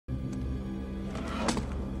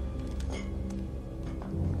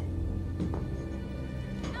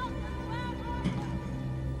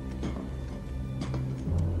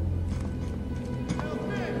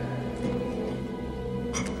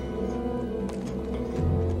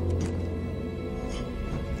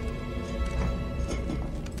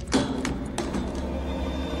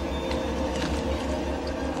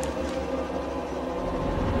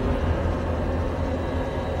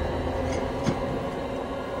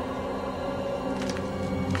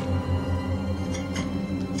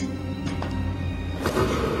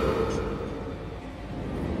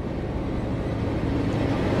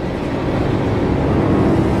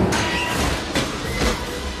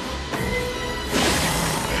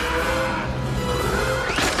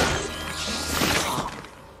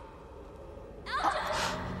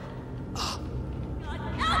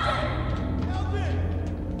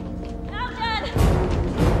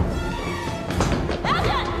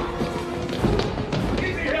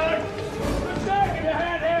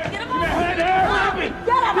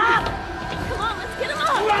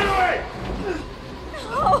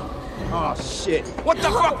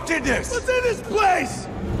did this? What's in this place?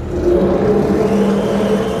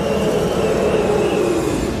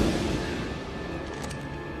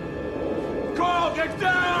 Carl, get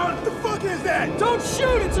down! What the fuck is that? Don't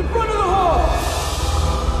shoot! It's in front of the hall!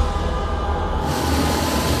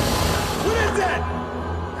 What is that?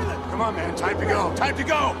 Come on, man. Time to go. Time to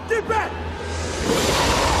go. Get back!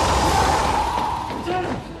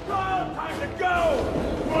 Carl, time to go!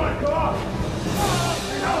 Come on, go off!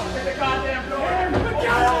 Get the goddamn door! Get the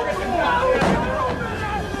goddamn door!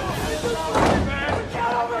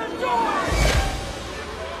 Get over the door!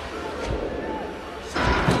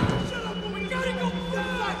 Shut up, we gotta go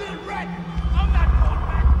back! I'm not going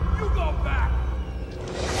back! You go back!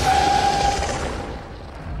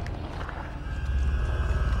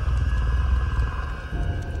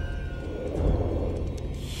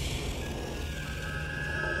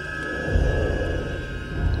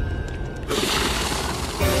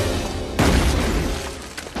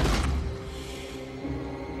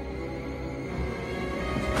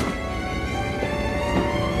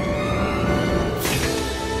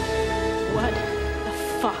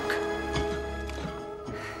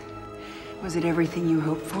 Was it everything you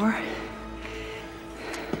hoped for?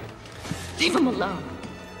 Leave him alone.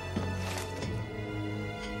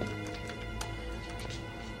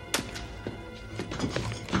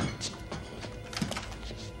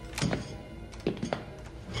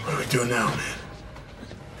 What are we doing now, man?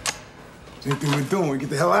 Same thing we're doing. Get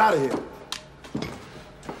the hell out of here.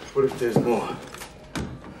 What if there's more?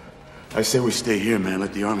 I say we stay here, man.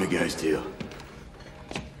 Let the army guys deal.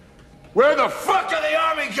 Where the fuck are the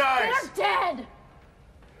army guys? They're dead!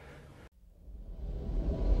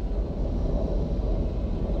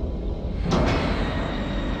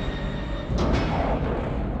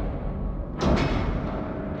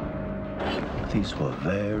 These were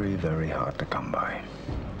very, very hard to come by.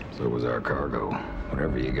 So was our cargo.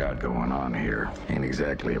 Whatever you got going on here ain't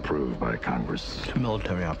exactly approved by Congress. It's a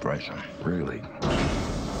military operation. Really?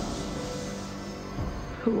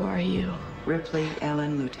 Who are you? Ripley,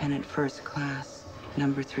 Ellen, Lieutenant First Class,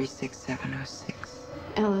 number 36706.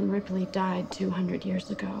 Ellen Ripley died 200 years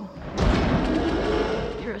ago.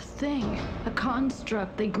 You're a thing, a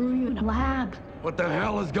construct. They grew you in a lab. What the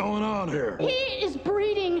hell is going on here? He is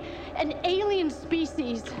breeding an alien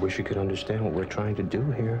species. Wish you could understand what we're trying to do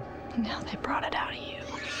here. Now they brought it out of you.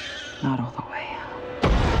 Not all the way.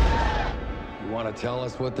 You want to tell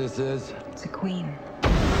us what this is? It's a queen.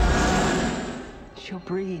 She'll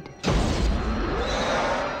breed.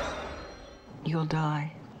 You'll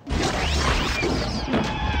die.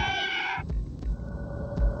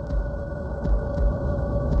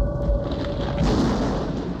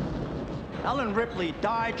 Ellen Ripley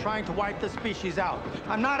died trying to wipe the species out.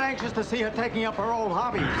 I'm not anxious to see her taking up her old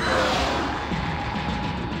hobby.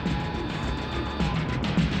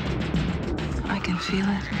 I can feel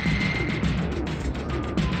it.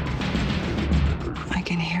 I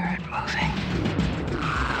can hear it moving.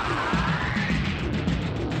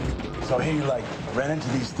 So hey, you like ran into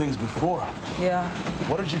these things before. Yeah,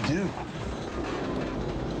 What did you do?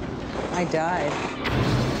 I died.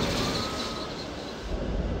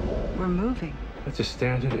 We're moving. That's a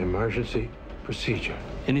standard emergency procedure.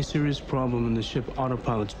 Any serious problem in the ship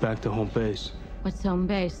autopilot's back to home base. What's home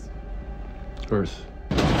base? Earth.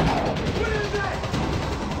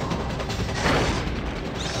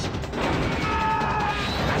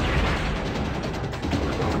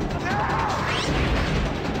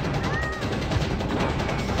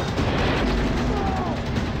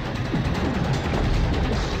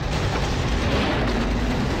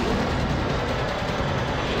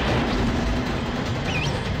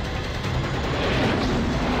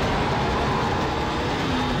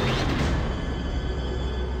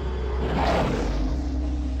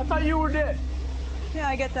 I thought you were dead. Yeah,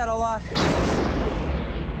 I get that a lot.